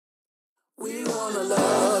We wanna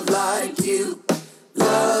love like you,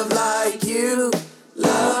 love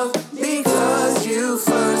because you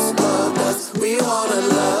first loved us. We wanna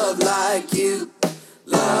love like you,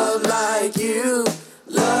 love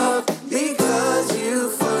because you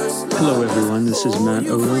first loved us. Hello everyone, this is Matt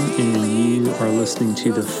Odom, and you are listening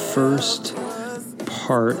to the first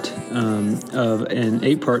part of an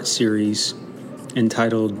 8-part series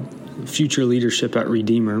entitled Future Leadership at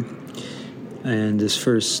Redeemer. And this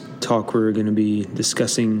first talk, we're going to be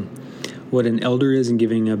discussing what an elder is and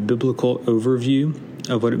giving a biblical overview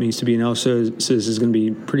of what it means to be an elder. So this is going to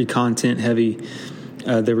be pretty content heavy.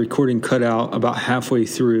 The recording cut out about halfway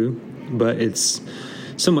through, but it's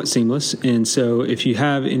somewhat seamless. And so if you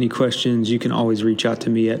have any questions, you can always reach out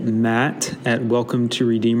to me at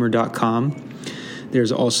matt@welcometoredeemer.com.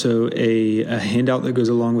 There's also a handout that goes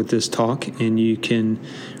along with this talk, and you can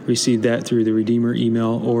receive that through the Redeemer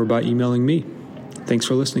email or by emailing me. Thanks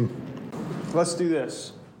for listening. Let's do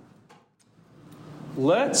this.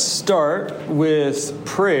 Let's start with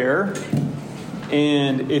prayer.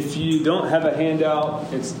 And if you don't have a handout,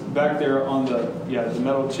 it's back there on the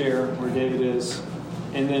metal chair where David is.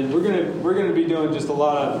 And then we're gonna be doing just a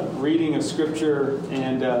lot of reading of Scripture,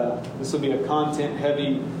 and this will be a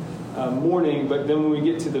content-heavy morning. But then when we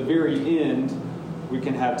get to the very end, we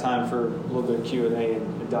can have time for a little bit of Q&A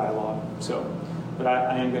and dialogue. But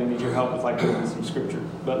I am going to need your help with reading some Scripture.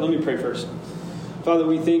 But let me pray first. Father,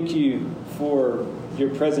 we thank you for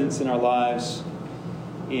your presence in our lives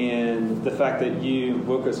and the fact that you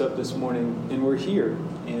woke us up this morning and we're here.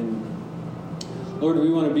 And Lord,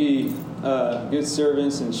 we want to be good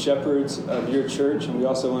servants and shepherds of your church, and we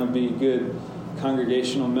also want to be good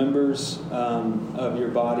congregational members of your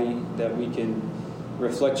body, that we can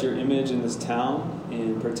reflect your image in this town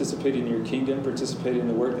and participate in your kingdom, participate in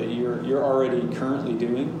the work that you're already currently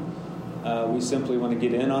doing. We simply want to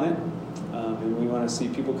get in on it, and we want to see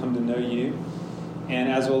people come to know you. And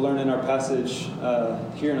as we'll learn in our passage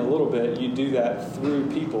here in a little bit, you do that through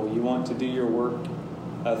people. You want to do your work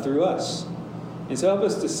through us. And so help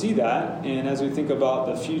us to see that, and as we think about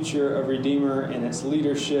the future of Redeemer and its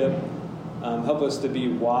leadership, help us to be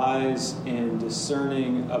wise and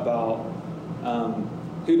discerning about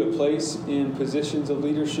who to place in positions of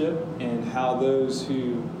leadership and how those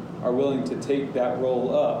who are willing to take that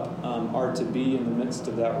role up are to be in the midst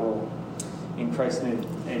of that role. In Christ's name,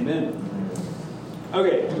 amen.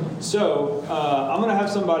 Okay, so I'm going to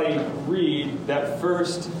have somebody read that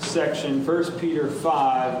first section, 1 Peter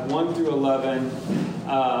 5, 1 through 11.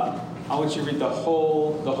 I want you to read the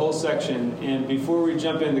whole section. And before we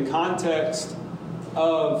jump in, the context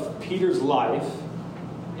of Peter's life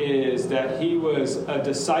is that he was a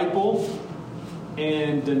disciple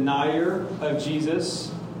and denier of Jesus,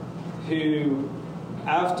 who,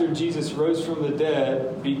 after Jesus rose from the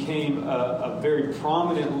dead, became a very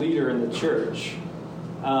prominent leader in the church.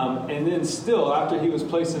 And then still, after he was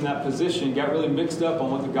placed in that position, got really mixed up on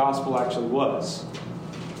what the gospel actually was.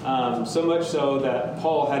 So much so that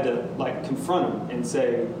Paul had to confront him and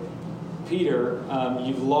say, Peter,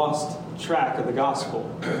 you've lost track of the gospel.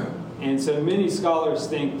 And so many scholars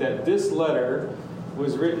think that this letter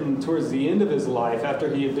was written towards the end of his life, after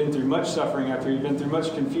he had been through much suffering, after he had been through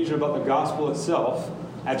much confusion about the gospel itself,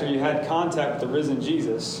 after he had contact with the risen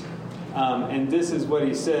Jesus. And this is what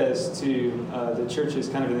he says to the churches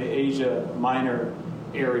kind of in the Asia Minor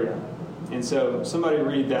area. And so somebody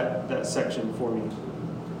read that section for me.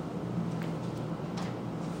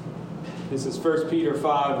 This is 1 Peter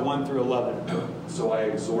 5, 1 through 11. So I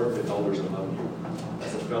exhort the elders among you,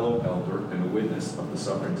 as a fellow elder and a witness of the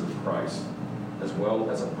sufferings of Christ, as well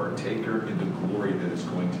as a partaker in the glory that is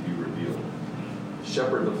going to be revealed.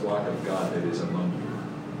 Shepherd the flock of God that is among you,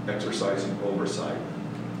 exercising oversight,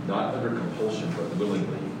 not under compulsion but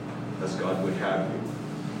willingly, as God would have you,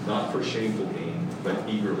 not for shameful gain, but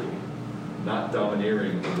eagerly, not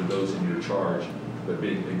domineering over those in your charge, but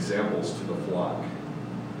being examples to the flock.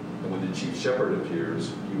 And when the chief shepherd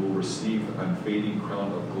appears, you will receive the unfading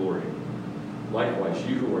crown of glory. Likewise,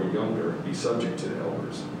 you who are younger, be subject to the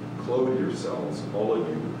elders. Clothe yourselves, all of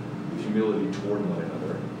you, with humility toward one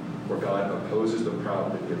another, for God opposes the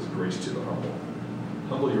proud but gives grace to the humble.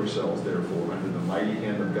 Humble yourselves, therefore, under the mighty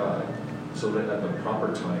hand of God, so that at the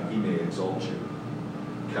proper time he may exalt you,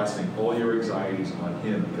 casting all your anxieties on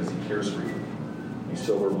him because he cares for you. Be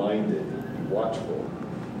sober-minded, be watchful.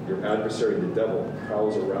 Your adversary, the devil,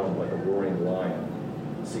 prowls around like a roaring lion,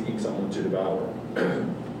 seeking someone to devour.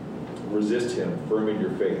 Resist him, firm in your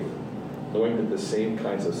faith, knowing that the same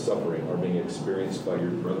kinds of suffering are being experienced by your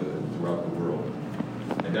brethren throughout the world.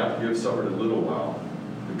 And after you have suffered a little while,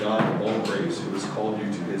 the God of all grace, who has called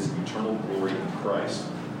you to his eternal glory in Christ,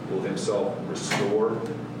 will himself restore,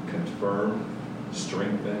 confirm,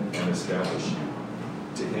 strengthen, and establish you.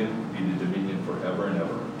 To him be the dominion forever and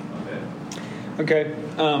ever. Amen. Okay,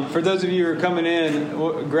 for those of you who are coming in,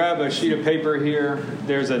 grab a sheet of paper here.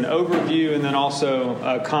 There's an overview and then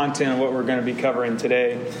also content of what we're going to be covering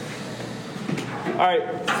today. All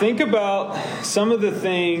right, think about some of the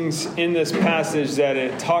things in this passage that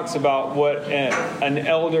it talks about what an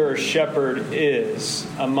elder or shepherd is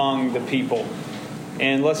among the people.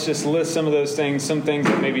 And let's just list some of those things, some things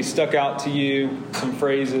that maybe stuck out to you, some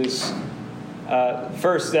phrases.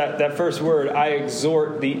 First, that first word, I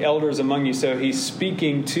exhort the elders among you. So he's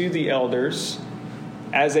speaking to the elders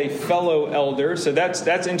as a fellow elder. So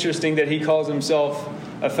that's interesting that he calls himself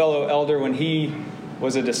a fellow elder when he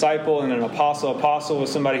was a disciple and an apostle. Apostle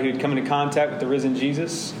was somebody who had come into contact with the risen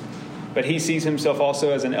Jesus. But he sees himself also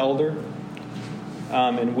as an elder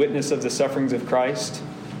and witness of the sufferings of Christ.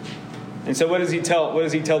 And so what does he tell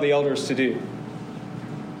the elders to do?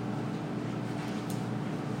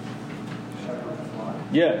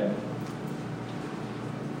 Yeah.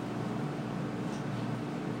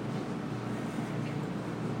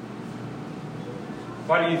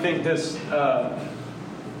 Why do you think this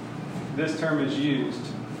term is used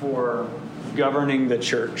for governing the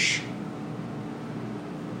church?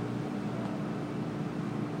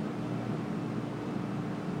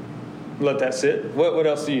 Let that sit. What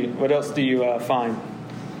else do you find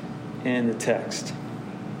in the text?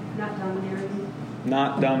 Not domineering.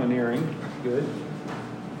 Not domineering. Good.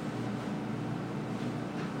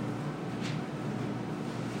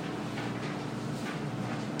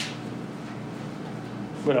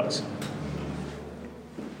 What else?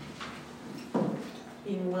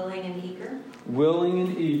 Being willing and eager. Willing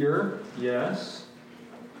and eager, yes.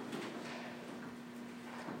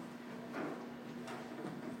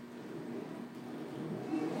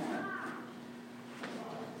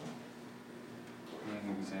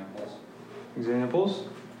 Examples. Examples,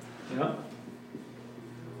 yeah.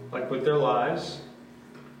 Like with their lives.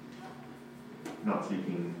 Not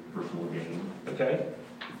seeking personal gain. Okay.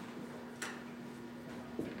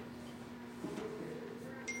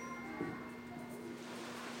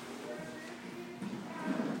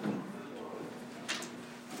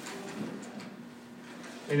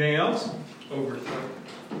 Anything else?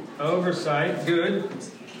 Oversight, good.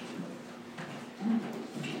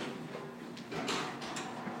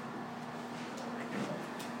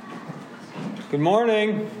 Good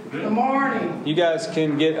morning. Good morning. You guys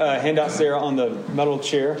can get handouts there on the metal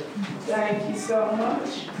chair. Thank you so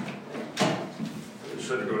much. It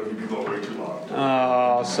should have gone to be way too long.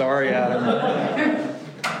 Oh, sorry, Adam.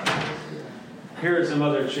 Here are some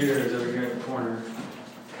other chairs over here in the corner.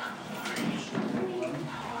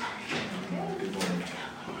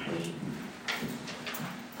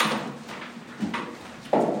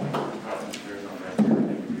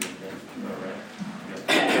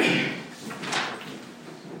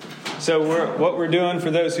 So what we're doing for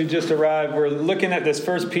those who just arrived, we're looking at this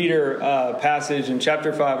 1 Peter passage in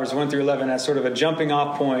chapter 5, verse 1 through 11 as sort of a jumping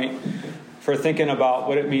off point for thinking about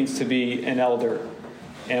what it means to be an elder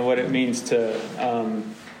and what it means to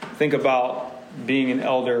think about being an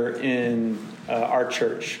elder in our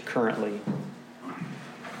church currently.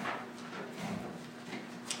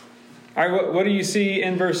 All right, what do you see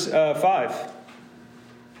in verse 5?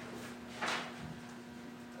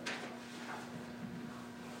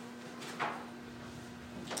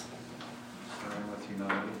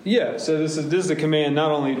 Yeah, so this is a command not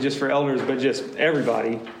only just for elders, but just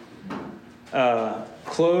everybody.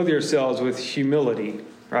 Clothe yourselves with humility,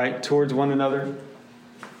 right, towards one another.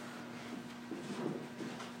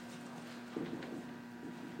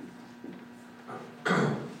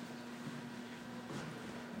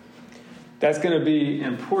 That's going to be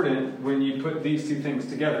important when you put these two things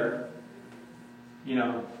together. You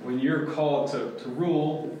know, when you're called to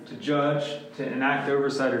rule, to judge, to enact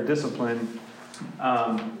oversight or discipline,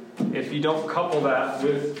 if you don't couple that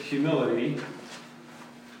with humility,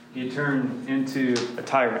 you turn into a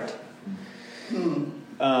tyrant.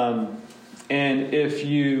 And if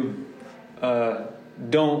you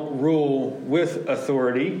don't rule with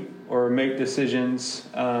authority or make decisions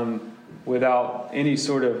without any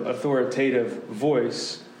sort of authoritative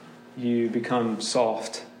voice, you become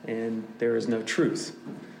soft and there is no truth.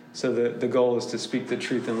 So the goal is to speak the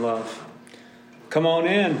truth in love. Come on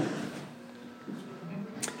in.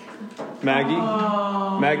 Maggie,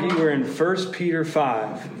 we're in 1 Peter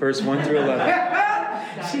 5, verse 1 through 11.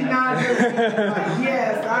 She nodded.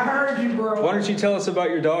 Yes, I heard you, bro. Why don't you tell us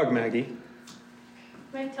about your dog, Maggie?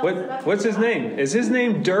 What's his name? Is his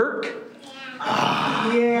name Dirk?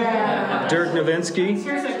 Yeah. Dirk Nowitzki?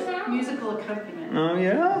 Here's a musical accompaniment. Oh,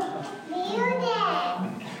 yeah? We'll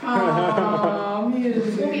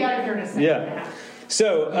be out of here in a second. Yeah.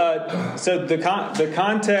 So the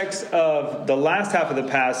context of the last half of the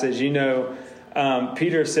passage,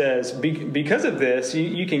 Peter says, because of this,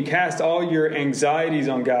 you can cast all your anxieties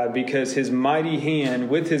on God because with his mighty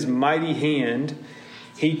hand,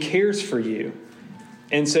 he cares for you.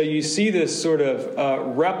 And so you see this sort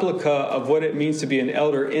of replica of what it means to be an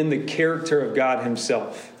elder in the character of God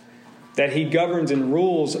himself, that he governs and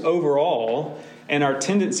rules over all. And our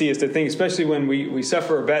tendency is to think, especially when we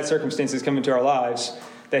suffer or bad circumstances come into our lives,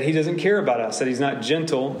 that he doesn't care about us, that he's not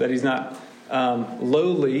gentle, that he's not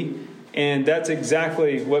lowly. And that's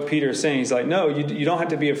exactly what Peter is saying. He's like, no, you don't have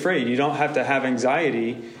to be afraid. You don't have to have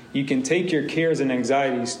anxiety. You can take your cares and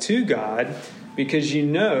anxieties to God because you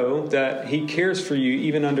know that he cares for you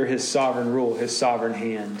even under his sovereign rule, his sovereign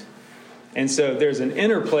hand. And so there's an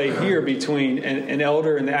interplay here between an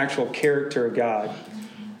elder and the actual character of God.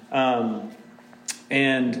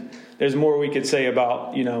 And there's more we could say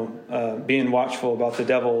about, being watchful about the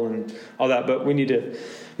devil and all that, but we need to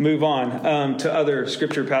move on to other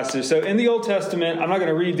scripture passages. So in the Old Testament, I'm not going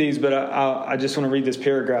to read these, but I just want to read this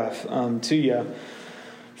paragraph to you.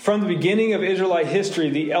 From the beginning of Israelite history,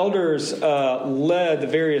 the elders led the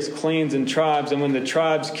various clans and tribes, and when the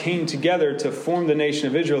tribes came together to form the nation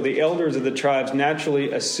of Israel, the elders of the tribes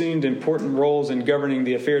naturally assumed important roles in governing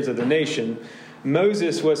the affairs of the nation.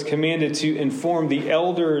 Moses was commanded to inform the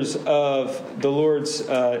elders of the Lord's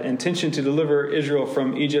intention to deliver Israel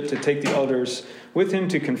from Egypt, to take the elders with him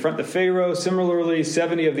to confront the Pharaoh. Similarly,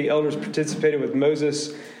 70 of the elders participated with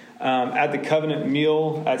Moses at the covenant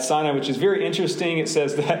meal at Sinai, which is very interesting. It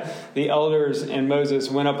says that the elders and Moses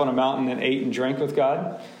went up on a mountain and ate and drank with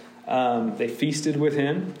God. They feasted with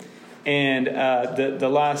him. And the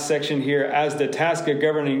last section here, as the task of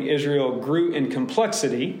governing Israel grew in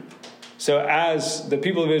complexity, so as the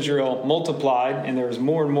people of Israel multiplied and there was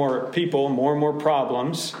more and more people, more and more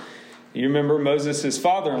problems, you remember Moses'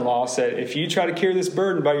 father-in-law said, if you try to carry this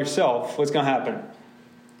burden by yourself, what's going to happen?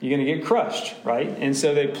 You're going to get crushed, right? And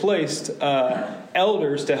so they placed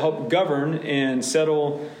elders to help govern and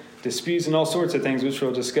settle disputes and all sorts of things, which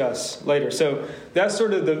we'll discuss later. So that's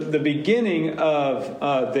sort of the beginning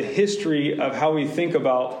of the history of how we think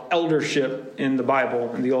about eldership in the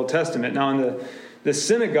Bible, in the Old Testament. Now, in the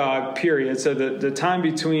synagogue period, so the time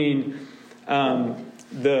between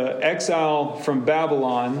the exile from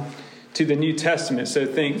Babylon to the New Testament, so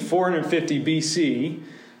think 450 BC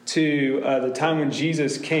to the time when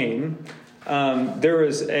Jesus came, there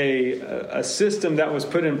was a system that was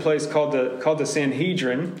put in place called the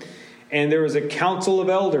Sanhedrin, and there was a council of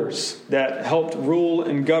elders that helped rule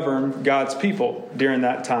and govern God's people during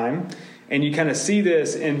that time. And you kind of see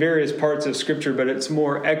this in various parts of Scripture, but it's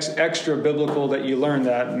more extra biblical that you learn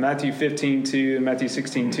that. Matthew 15:2 and Matthew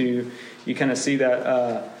 16:2, you kind of see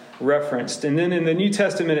that referenced. And then in the New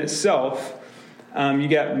Testament itself, you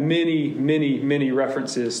got many, many, many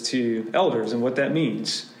references to elders and what that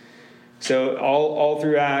means. So all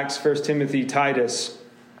through Acts, 1 Timothy, Titus.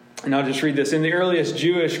 And I'll just read this. In the earliest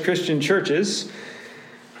Jewish Christian churches,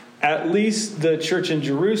 at least the church in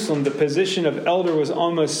Jerusalem, the position of elder was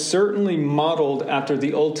almost certainly modeled after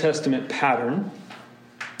the Old Testament pattern.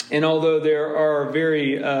 And although there are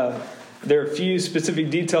few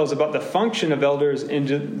specific details about the function of elders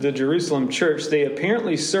in the Jerusalem church, they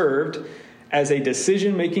apparently served as a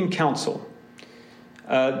decision-making council.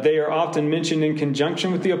 They are often mentioned in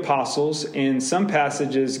conjunction with the apostles, and some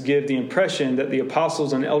passages give the impression that the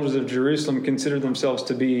apostles and elders of Jerusalem consider themselves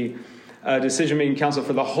to be a decision-making council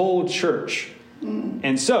for the whole church.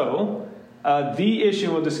 And so, the issue,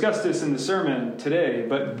 and we'll discuss this in the sermon today,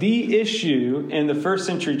 but the issue in the first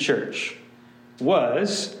century church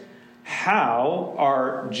was, how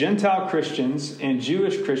are Gentile Christians and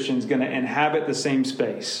Jewish Christians going to inhabit the same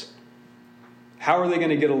space? How are they going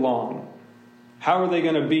to get along? How are they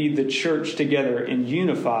going to be the church together and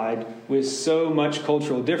unified with so much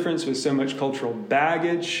cultural difference, with so much cultural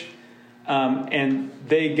baggage? And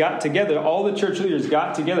they got together, all the church leaders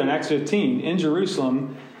got together in Acts 15 in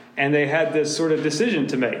Jerusalem, and they had this sort of decision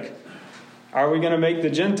to make. Are we going to make the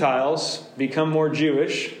Gentiles become more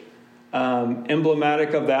Jewish?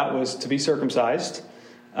 Emblematic of that was to be circumcised,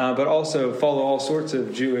 but also follow all sorts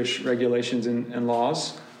of Jewish regulations and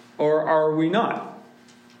laws. Or are we not?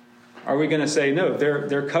 Are we going to say, no,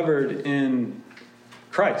 they're covered in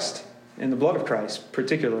Christ, in the blood of Christ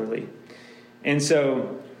particularly? And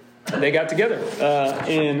so they got together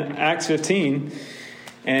in Acts 15,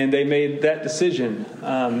 And they made that decision.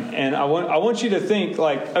 And I want you to think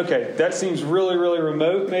like, okay, that seems really, really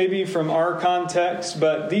remote maybe from our context,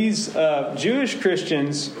 but these Jewish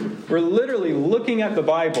Christians were literally looking at the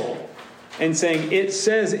Bible and saying, it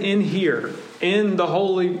says in here, in the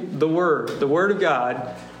Word of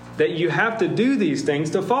God, that you have to do these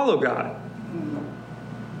things to follow God.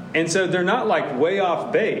 And so they're not like way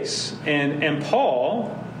off base. And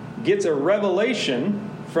Paul gets a revelation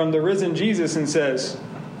from the risen Jesus and says,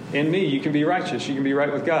 in me, you can be righteous. You can be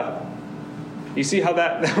right with God. You see how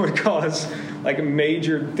that would cause like a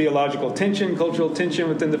major theological tension, cultural tension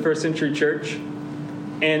within the first century church?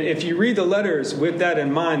 And if you read the letters with that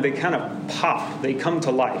in mind, they kind of pop. They come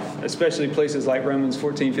to life, especially places like Romans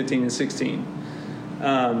 14, 15, and 16.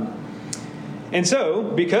 And so,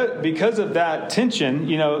 because of that tension,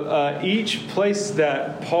 each place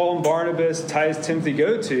that Paul and Barnabas, Titus, Timothy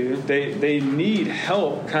go to, they need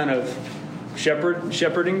help kind of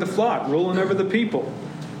shepherding the flock, ruling over the people.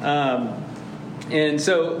 And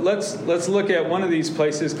so let's look at one of these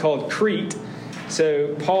places called Crete.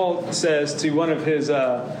 So Paul says to one of his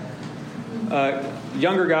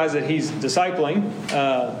younger guys that he's discipling,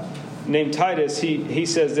 named Titus, he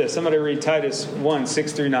says this. Somebody read Titus 1,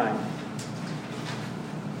 6 through 9.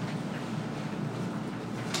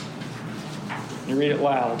 You read it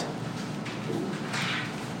loud.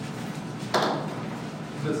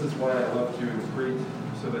 This is why I left you in Crete,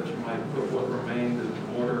 so that you might put what remained in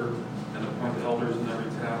order and appoint elders in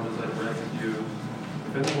every town as I directed you.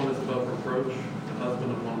 If anyone is above reproach, the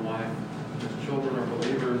husband of one wife, whose children are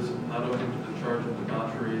believers, not open to the charge of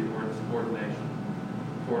debauchery or insubordination.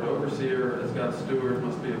 For an overseer, as God's steward,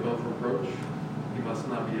 must be above reproach. He must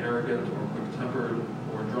not be arrogant or quick-tempered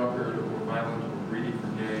or drunkard or violent or greedy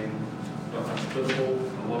for gain, but hospitable,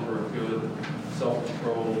 a lover of good,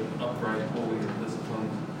 self-controlled, upright, holy, and disciplined.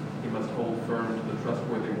 He must hold firm to the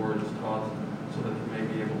trustworthy words taught, so that he may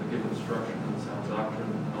be able to give instruction in sound doctrine,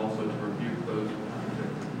 and also to rebuke those who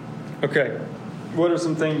contradict. Okay, what are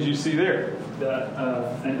some things you see there that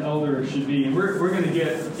an elder should be? And we're going to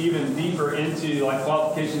get even deeper into like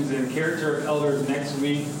qualifications and character of elders next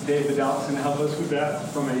week. David Dalk's going to help us with that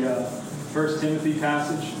from a 1 Timothy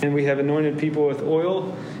passage. And we have anointed people with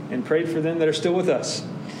oil and prayed for them that are still with us.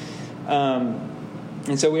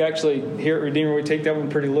 And so we actually, here at Redeemer, we take that one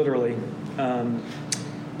pretty literally.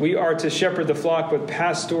 We are to shepherd the flock with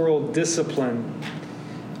pastoral discipline.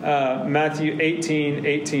 Matthew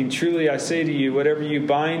 18:18. Truly I say to you, whatever you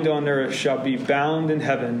bind on earth shall be bound in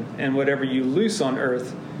heaven, and whatever you loose on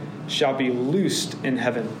earth shall be loosed in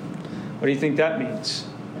heaven. What do you think that means?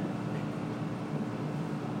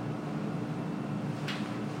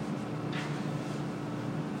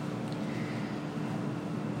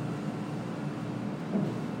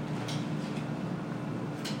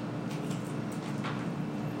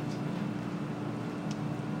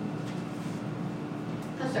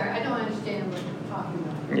 I'm sorry, I don't understand what you're talking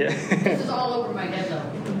about. Yeah. This is all over my head,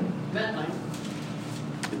 though. Redline.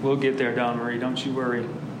 We'll get there, Don Marie. Don't you worry.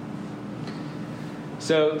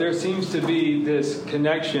 So there seems to be this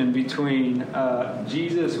connection between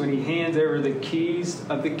Jesus when he hands over the keys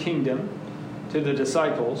of the kingdom to the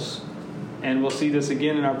disciples. And we'll see this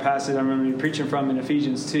again in our passage I remember you preaching from in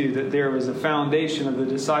Ephesians 2, that there was a foundation of the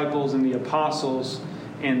disciples and the apostles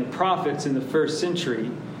and the prophets in the first century.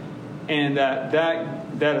 And that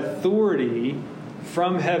authority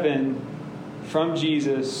from heaven, from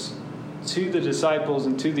Jesus, to the disciples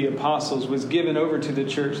and to the apostles was given over to the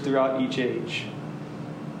church throughout each age.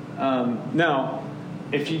 Now,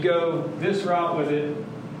 if you go this route with it,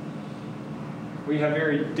 we have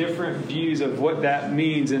very different views of what that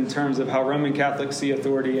means in terms of how Roman Catholics see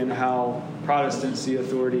authority and how Protestants see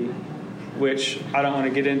authority, which I don't want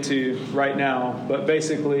to get into right now. But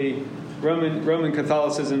basically, Roman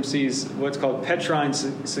Catholicism sees what's called Petrine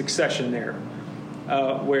succession there,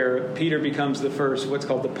 where Peter becomes the first, what's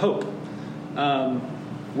called the Pope.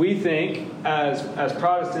 We think, as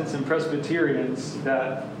Protestants and Presbyterians,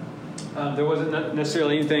 that there wasn't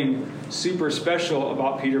necessarily anything super special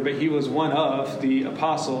about Peter, but he was one of the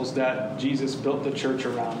apostles that Jesus built the church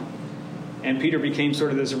around. And Peter became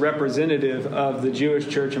sort of this representative of the Jewish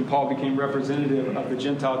church, and Paul became representative of the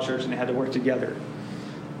Gentile church, and they had to work together.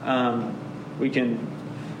 We can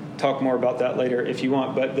talk more about that later if you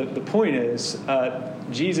want, but the point is,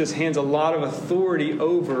 Jesus hands a lot of authority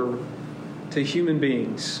over to human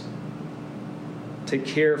beings to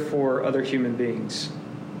care for other human beings.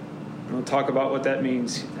 And we'll talk about what that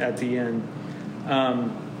means at the end.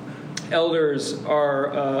 Elders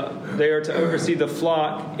they are to oversee the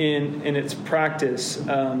flock in its practice.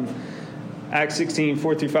 Acts 16,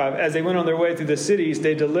 4-5. As they went on their way through the cities,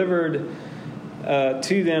 they delivered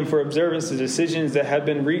to them for observance the decisions that had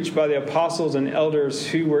been reached by the apostles and elders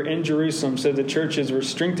who were in Jerusalem. So the churches were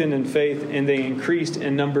strengthened in faith and they increased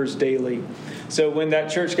in numbers daily. So when that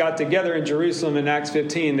church got together in Jerusalem in Acts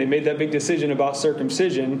 15, they made that big decision about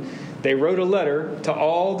circumcision. They wrote a letter to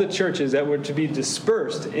all the churches that were to be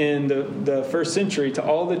dispersed in the first century, to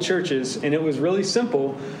all the churches. And it was really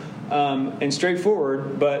simple and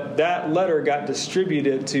straightforward, but that letter got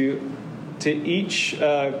distributed to each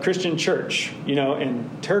Christian church, in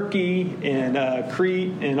Turkey and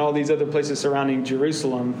Crete and all these other places surrounding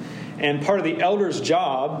Jerusalem. And part of the elders'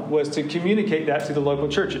 job was to communicate that to the local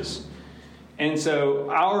churches. And so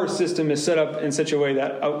our system is set up in such a way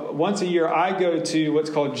that once a year I go to what's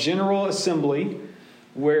called General Assembly,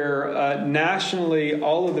 where nationally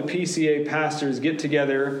all of the PCA pastors get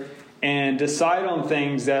together and decide on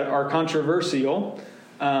things that are controversial,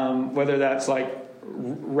 whether that's like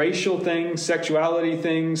racial things, sexuality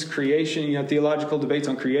things, creation, theological debates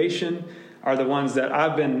on creation are the ones that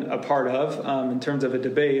I've been a part of in terms of a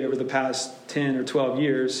debate over the past 10 or 12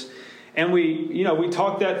 years. And we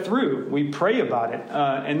talk that through. We pray about it.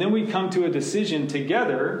 And then we come to a decision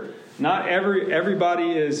together. Not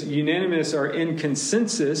everybody is unanimous or in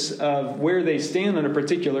consensus of where they stand on a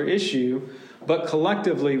particular issue, but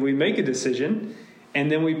collectively we make a decision. And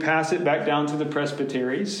then we pass it back down to the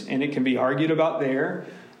presbyteries, and it can be argued about there.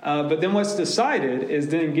 But then what's decided is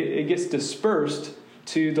then it gets dispersed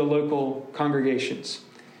to the local congregations.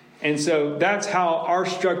 And so that's how our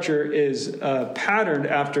structure is patterned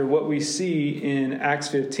after what we see in Acts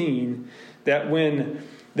 15, that when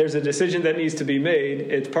there's a decision that needs to be made,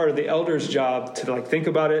 it's part of the elders' job to think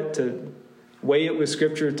about it, to weigh it with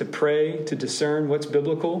Scripture, to pray, to discern what's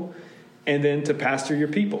biblical, and then to pastor your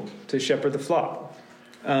people, to shepherd the flock.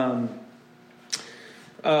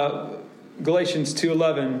 Galatians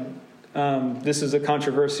 2:11, this is a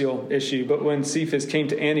controversial issue, but when Cephas came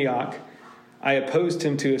to Antioch, I opposed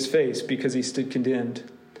him to his face because he stood condemned.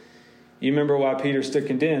 You remember why Peter stood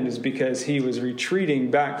condemned is because he was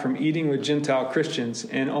retreating back from eating with Gentile Christians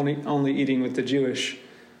and only eating with the Jewish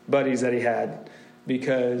buddies that he had,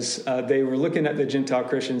 because they were looking at the Gentile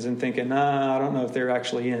Christians and thinking, I don't know if they're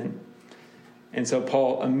actually in. And so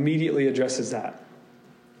Paul immediately addresses that.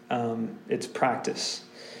 It's practice.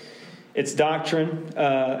 It's doctrine.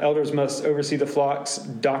 Elders must oversee the flock's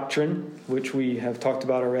doctrine, which we have talked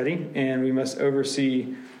about already, and we must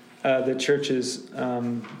oversee the church's,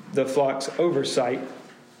 the flock's oversight,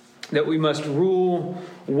 that we must rule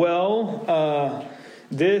well.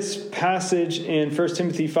 This passage in 1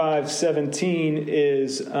 Timothy 5:17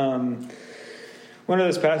 is one of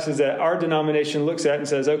those passages that our denomination looks at and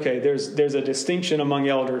says, okay, there's a distinction among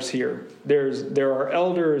elders here. There are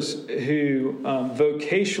elders who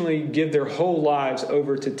vocationally give their whole lives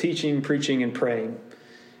over to teaching, preaching, and praying.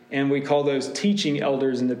 And we call those teaching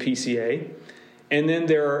elders in the PCA. And then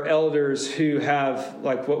there are elders who have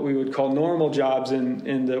what we would call normal jobs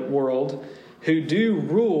in the world, who do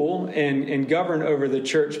rule and govern over the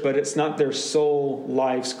church, but it's not their sole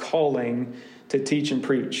life's calling to teach and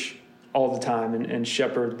preach all the time and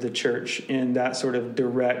shepherd the church in that sort of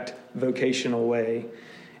direct vocational way.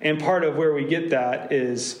 And part of where we get that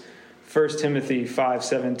is 1 Timothy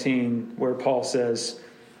 5:17, where Paul says,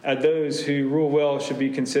 those who rule well should be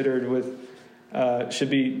considered worthy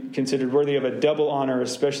of a double honor,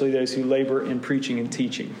 especially those who labor in preaching and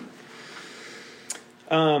teaching.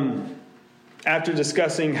 After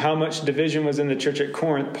discussing how much division was in the church at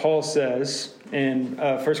Corinth, Paul says in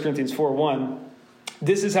 1 Corinthians 4:1,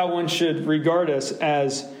 this is how one should regard us,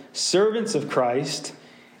 as servants of Christ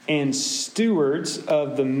and stewards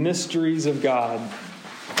of the mysteries of God.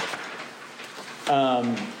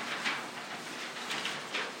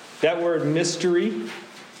 That word mystery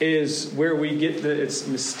is where we get it's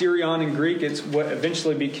mysterion in Greek. It's what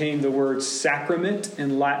eventually became the word sacrament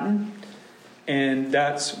in Latin. And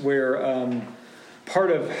that's where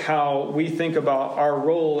part of how we think about our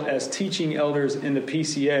role as teaching elders in the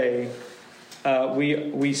PCA,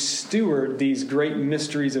 we steward these great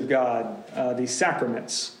mysteries of God, these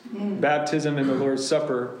sacraments, baptism and the Lord's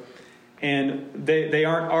Supper. And they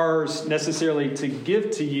aren't ours necessarily to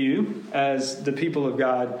give to you as the people of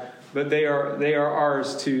God, but they are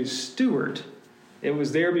ours to steward. It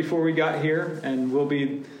was there before we got here, and will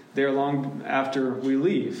be there long after we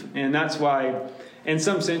leave. And that's why, in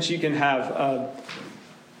some sense, you can have, I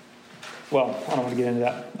don't want to get into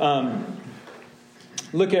that.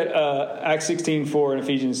 Look at Acts 16:4 and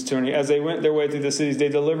Ephesians 20. As they went their way through the cities, they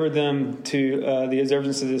delivered them to the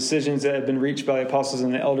observance of the decisions that had been reached by the apostles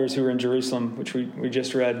and the elders who were in Jerusalem, which we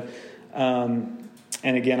just read. And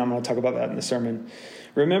again, I'm going to talk about that in the sermon.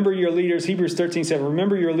 Remember your leaders, Hebrews 13:7.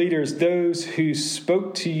 Remember your leaders, those who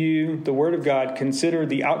spoke to you the word of God. Consider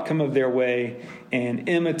the outcome of their way and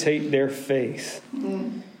imitate their faith.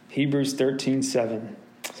 Hebrews 13:7.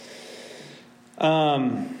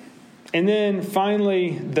 And then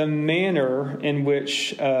finally, the manner in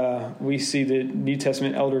which we see the New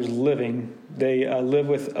Testament elders living. They live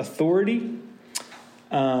with authority.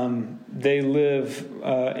 They live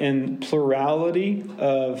in plurality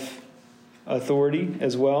of authority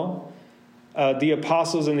as well. The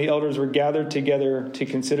apostles and the elders were gathered together to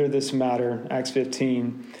consider this matter, Acts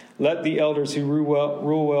 15. Let the elders who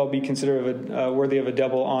rule well be considered worthy of a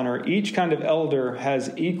double honor. Each kind of elder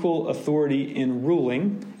has equal authority in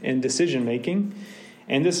ruling and decision-making.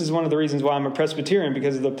 And this is one of the reasons why I'm a Presbyterian,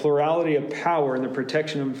 because of the plurality of power and the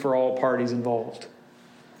protection for all parties involved.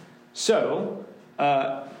 So,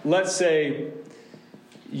 let's say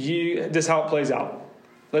this is how it plays out.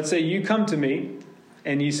 Let's say you come to me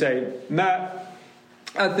and you say, Matt,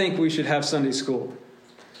 I think we should have Sunday school.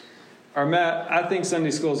 Or Matt, I think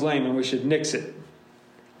Sunday school is lame and we should nix it.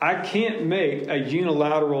 I can't make a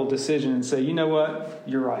unilateral decision and say, you know what,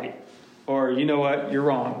 you're right. Or you know what, you're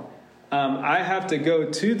wrong. I have to go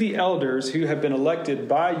to the elders who have been elected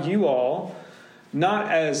by you all,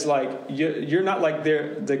 not as like, you're not like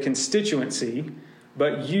the constituency,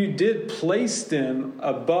 but you did place them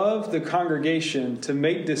above the congregation to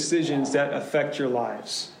make decisions that affect your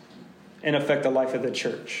lives and affect the life of the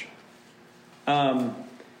church.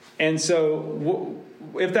 And so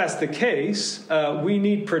if that's the case, we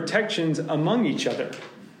need protections among each other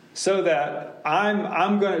so that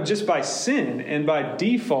I'm going to, just by sin and by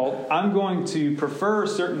default, I'm going to prefer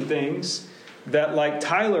certain things that like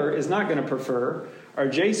Tyler is not going to prefer or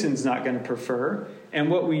Jason's not going to prefer. And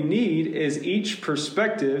what we need is each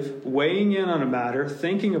perspective weighing in on a matter,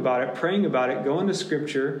 thinking about it, praying about it, going to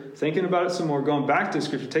Scripture, thinking about it some more, going back to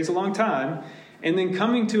Scripture. It takes a long time. And then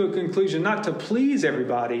coming to a conclusion, not to please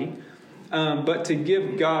everybody, but to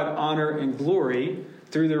give God honor and glory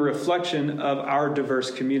through the reflection of our diverse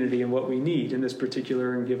community and what we need in this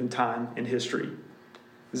particular and given time in history.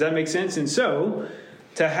 Does that make sense? And so,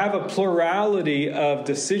 to have a plurality of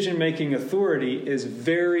decision-making authority is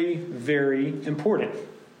very, very important.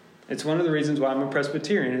 It's one of the reasons why I'm a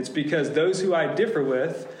Presbyterian. It's because those who I differ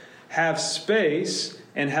with have space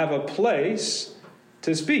and have a place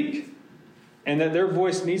to speak, and that their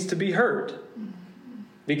voice needs to be heard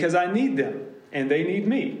because I need them and they need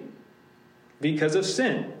me because of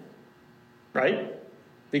sin, right?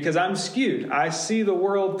 Because I'm skewed. I see the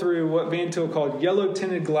world through what Van Til called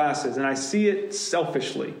yellow-tinted glasses, and I see it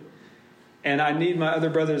selfishly. And I need my other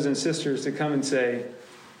brothers and sisters to come and say,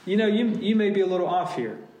 you know, you may be a little off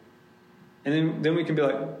here. And then we can be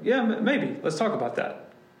like, yeah, maybe. Let's talk about that.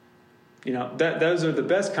 You know, those are the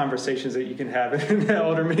best conversations that you can have in an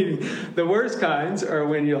elder meeting. The worst kinds are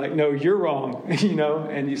when you're like, no, you're wrong, you know,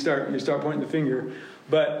 and you start pointing the finger.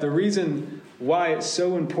 But the reason why it's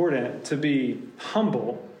so important to be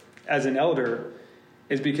humble as an elder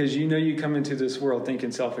is because you know you come into this world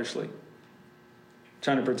thinking selfishly,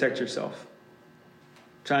 trying to protect yourself,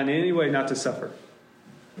 trying in any way not to suffer.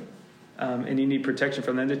 And you need protection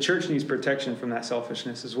from that. And the church needs protection from that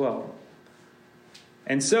selfishness as well.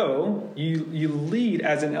 And so you lead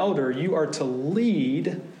as an elder. You are to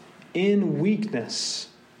lead in weakness,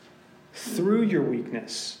 through your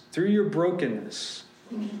weakness, through your brokenness.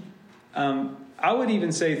 I would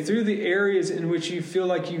even say through the areas in which you feel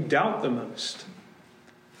like you doubt the most.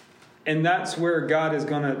 And that's where God is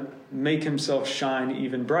going to make himself shine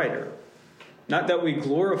even brighter. Not that we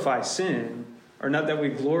glorify sin, or not that we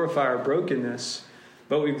glorify our brokenness,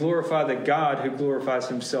 but we glorify the God who glorifies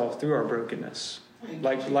himself through our brokenness.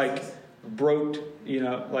 Like broke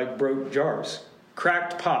jars.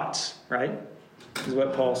 Cracked pots, right? Is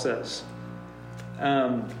what Paul says.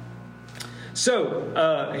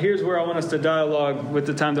 So, here's where I want us to dialogue with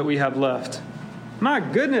the time that we have left. My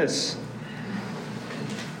goodness.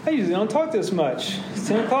 I usually don't talk this much. It's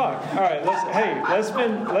 10 o'clock. All right, let's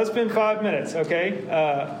spend 5 minutes, okay?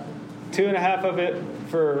 2.5 of it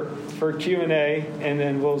for Q&A, and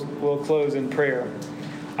then we'll close in prayer.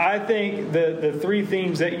 I think the three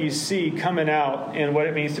themes that you see coming out in what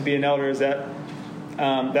it means to be an elder is that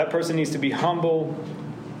that person needs to be humble,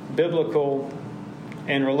 biblical,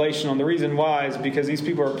 and relational. And the reason why is because these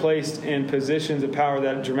people are placed in positions of power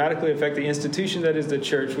that dramatically affect the institution that is the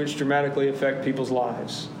church, which dramatically affect people's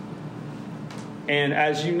lives. And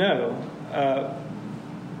as you know,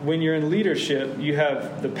 when you're in leadership, you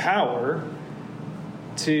have the power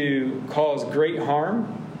to cause great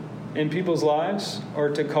harm in people's lives or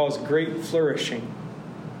to cause great flourishing.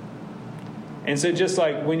 And so just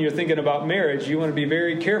like when you're thinking about marriage, you want to be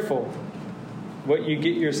very careful what you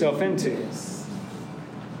get yourself into.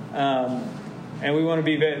 And we want to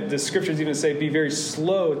be, the scriptures even say, be very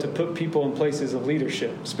slow to put people in places of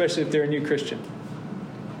leadership, especially if they're a new Christian.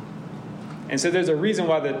 And so there's a reason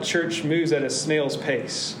why the church moves at a snail's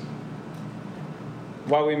pace.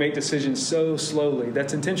 Why we make decisions so slowly.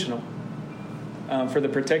 That's intentional. For the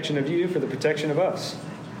protection of you, for the protection of us.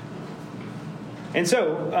 And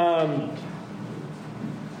so,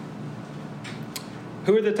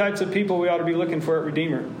 who are the types of people we ought to be looking for at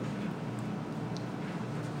Redeemer?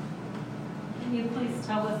 Can you please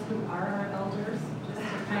tell us who are our elders? Just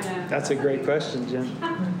to kind of. That's a great question, Jen.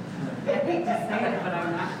 I hate to say it, but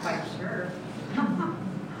I'm not quite sure.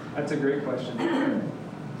 That's a great question.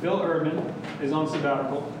 Bill Urban is on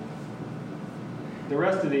sabbatical. The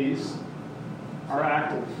rest of these are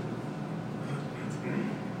active.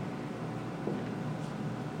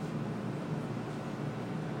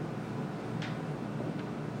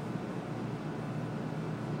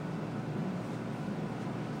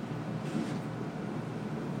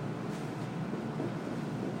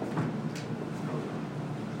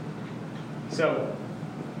 So,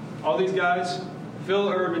 all these guys, Phil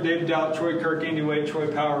Urban, David Doubt, Troy Kirk, Andy Wade,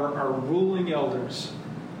 Troy Power, are ruling elders.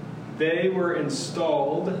 They were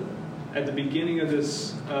installed at the beginning of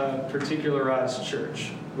this particularized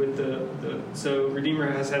church. With so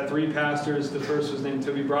Redeemer has had 3 pastors. The first was named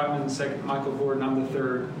Toby Brockman, the second Michael Gordon. I'm the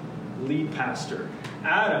third lead pastor.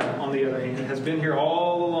 Adam, on the other hand, has been here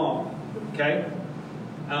all along. Okay,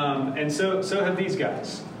 and so have these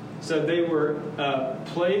guys. So they were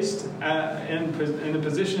placed in the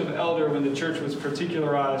position of elder when the church was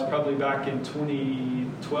particularized, probably back in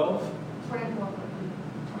 2012?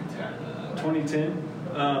 2010.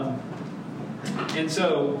 And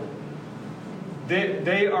so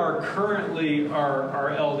they are currently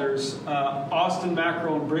our elders. Austin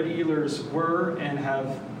Mackerel and Britt Ehlers were and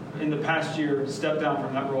have, in the past year, stepped down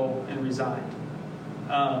from that role and resigned.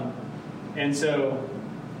 And so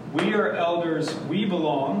we are elders. We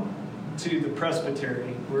belong to the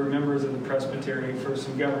presbytery. We're members of the presbytery for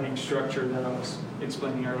some governing structure that I was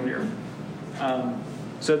explaining earlier.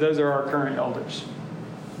 So those are our current elders.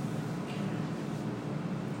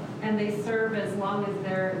 And they serve as long as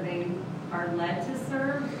they are led to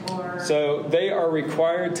serve, or? So they are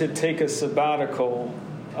required to take a sabbatical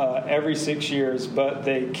every 6 years, but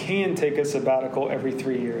they can take a sabbatical every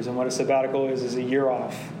 3 years. And what a sabbatical is a year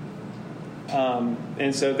off.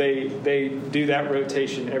 And so they do that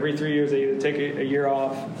rotation. Every 3 years they either take a year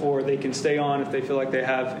off, or they can stay on if they feel like they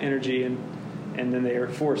have energy, and then they are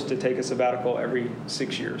forced to take a sabbatical every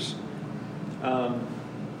 6 years.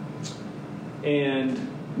 And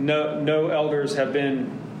no elders have been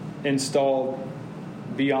installed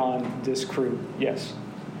beyond this crew. Yes?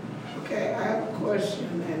 Okay, I have a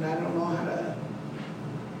question, and I don't know how to.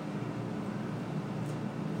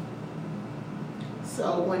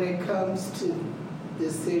 So when it comes to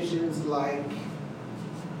decisions like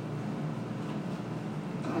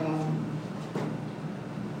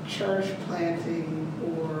church planting,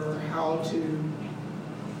 or how to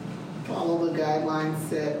follow the guidelines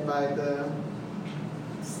set by the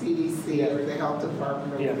CDC or the health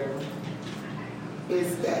department or whatever,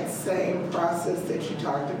 is that same process that you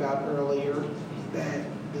talked about earlier, that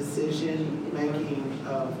decision making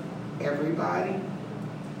of everybody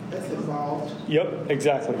that's involved? Yep,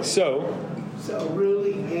 exactly. So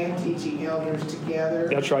ruling and teaching elders together.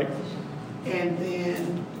 That's right. And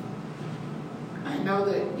then I know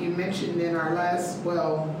that you mentioned in our last,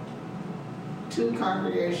 2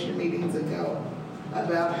 congregation meetings ago,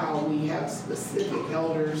 about how we have specific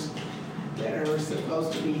elders that are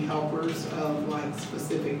supposed to be helpers of like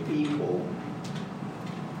specific people.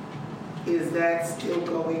 Is that still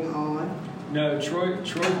going on? No, Troy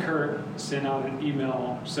Kirk sent out an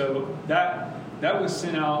email. So that was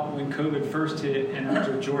sent out when COVID first hit and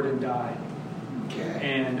after Jordan died. Okay.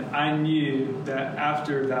 And I knew that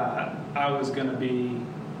after that, I was going to be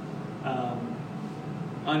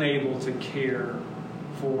unable to care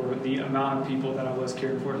for the amount of people that I was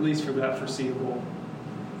caring for, at least for that foreseeable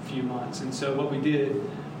few months. And so what we did,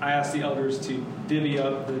 I asked the elders to divvy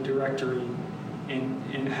up the directory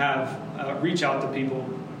and have reach out to people,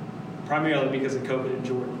 primarily because of COVID and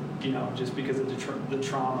Jordan, just because of the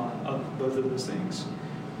trauma of both of those things.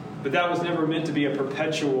 But that was never meant to be a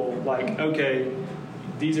perpetual, like, okay,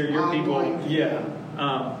 these are your people. Yeah.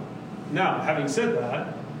 Now, having said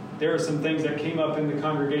that, there are some things that came up in the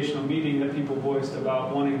congregational meeting that people voiced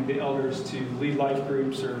about wanting the elders to lead life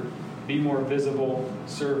groups or be more visible,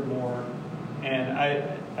 serve more. And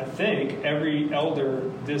I think every elder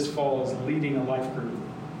this fall is leading a life group.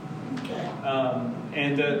 Okay.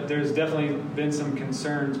 And there's definitely been some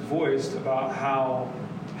concerns voiced about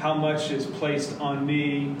how much is placed on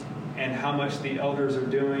me and how much the elders are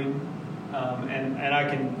doing. And I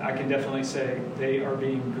can definitely say they are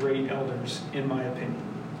being great elders, in my opinion.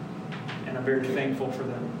 And I'm very thankful for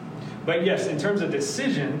them. But yes, in terms of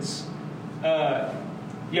decisions,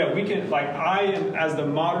 we can, like, I, as the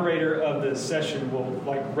moderator of the session, will,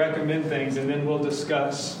 like, recommend things, and then we'll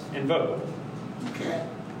discuss and vote. Okay.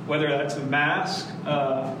 Whether that's a mask,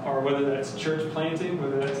 or whether that's church planting,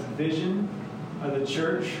 whether that's vision of the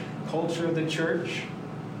church, culture of the church,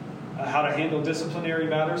 how to handle disciplinary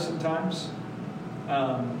matters sometimes.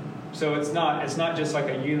 So it's not just like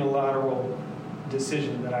a unilateral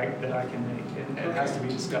decision that I can make. It has to be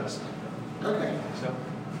discussed. Okay. So,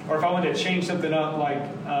 or if I want to change something up, like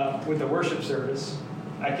with the worship service,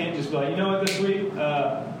 I can't just be like, you know what, this week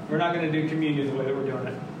we're not going to do communion the way that we're doing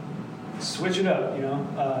it. Switch it up, you know.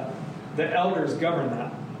 The elders govern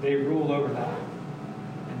that; they rule over that,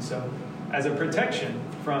 and so as a protection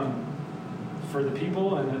for the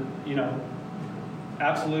people, and you know,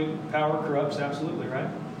 absolute power corrupts absolutely, right?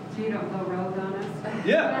 So you don't go rogue on us?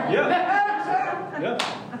 Yeah. Yeah.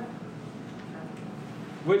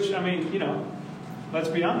 Which, I mean, you know, let's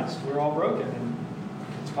be honest, we're all broken, and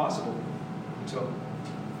it's possible. So,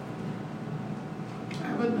 I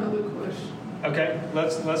have another question. okay,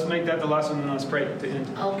 let's make that the last one, and let's pray to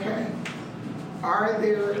end. Okay. Are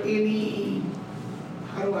there any,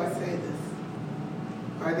 how do I say this?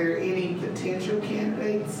 Are there any potential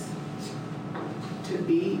candidates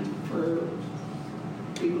for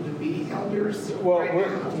people to be elders? Well, right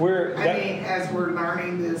now? I mean, as we're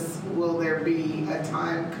learning this, will there be a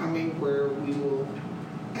time coming where we will,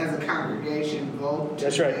 as a congregation, vote?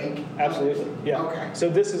 That's right. Absolutely. Yeah. Okay. So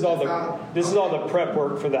this is all the prep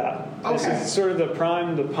work for that. This Okay. is sort of the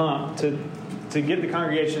prime, the pump to get the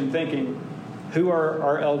congregation thinking, who are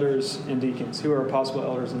our elders and deacons? Who are possible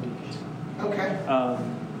elders and deacons? Okay.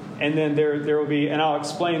 And then there will be, and I'll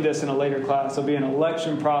explain this in a later class, there'll be an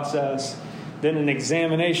election process, then an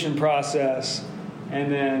examination process,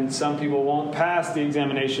 and then some people won't pass the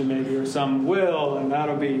examination maybe, or some will, and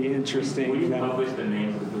that'll be interesting. Will you publish the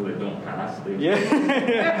names of people that don't pass? Yeah.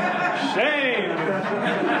 Shame.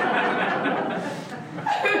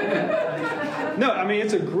 No, I mean,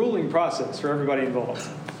 it's a grueling process for everybody involved.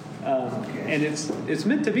 And it's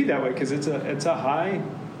meant to be that way because it's a high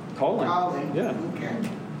calling. Yeah. Okay.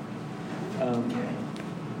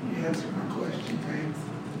 You answered my question. Thanks.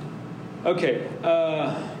 Okay.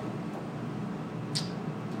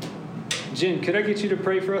 Jen, could I get you to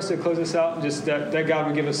pray for us to close this out? Just that God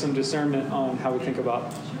would give us some discernment on how we think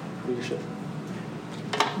about leadership.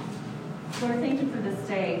 Lord, thank you for this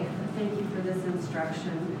day. Thank you for this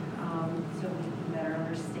instruction, so we can better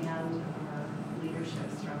understand our leadership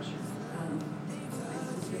structure. I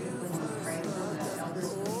specifically want to pray for the elders.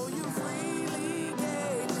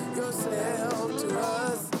 Yourself to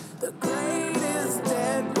us, the greatest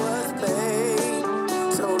debt was paid.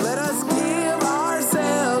 So let us give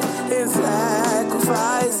ourselves in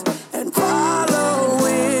sacrifice and follow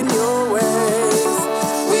in your ways.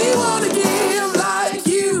 We want to give like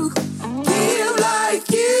you,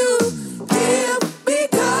 give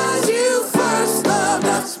because you first loved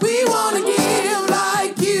us. We want to give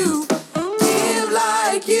like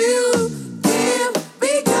you, give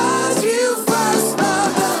because you first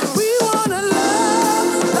loved us. We want to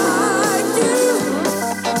love like you.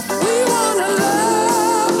 We want to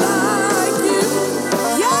love like you.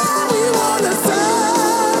 Yeah, we want to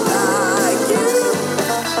serve like you.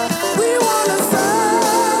 We want to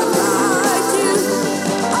serve like you.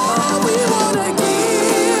 Oh, we want to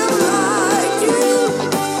give like you.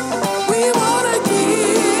 We want to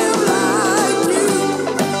give like you.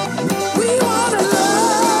 We want to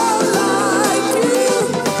love like you.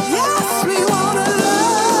 Yes, we want to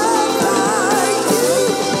love like you.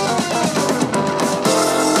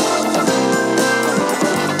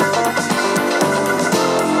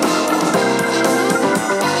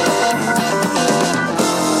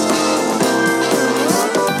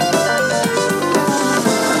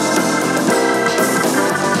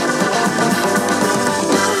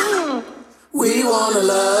 We want to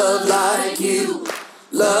love like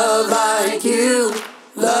you,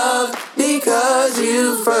 love because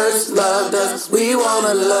you first loved us. We want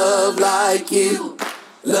to love like you,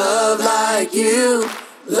 love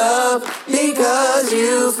because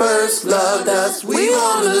you first loved us. We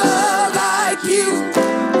want to love like you,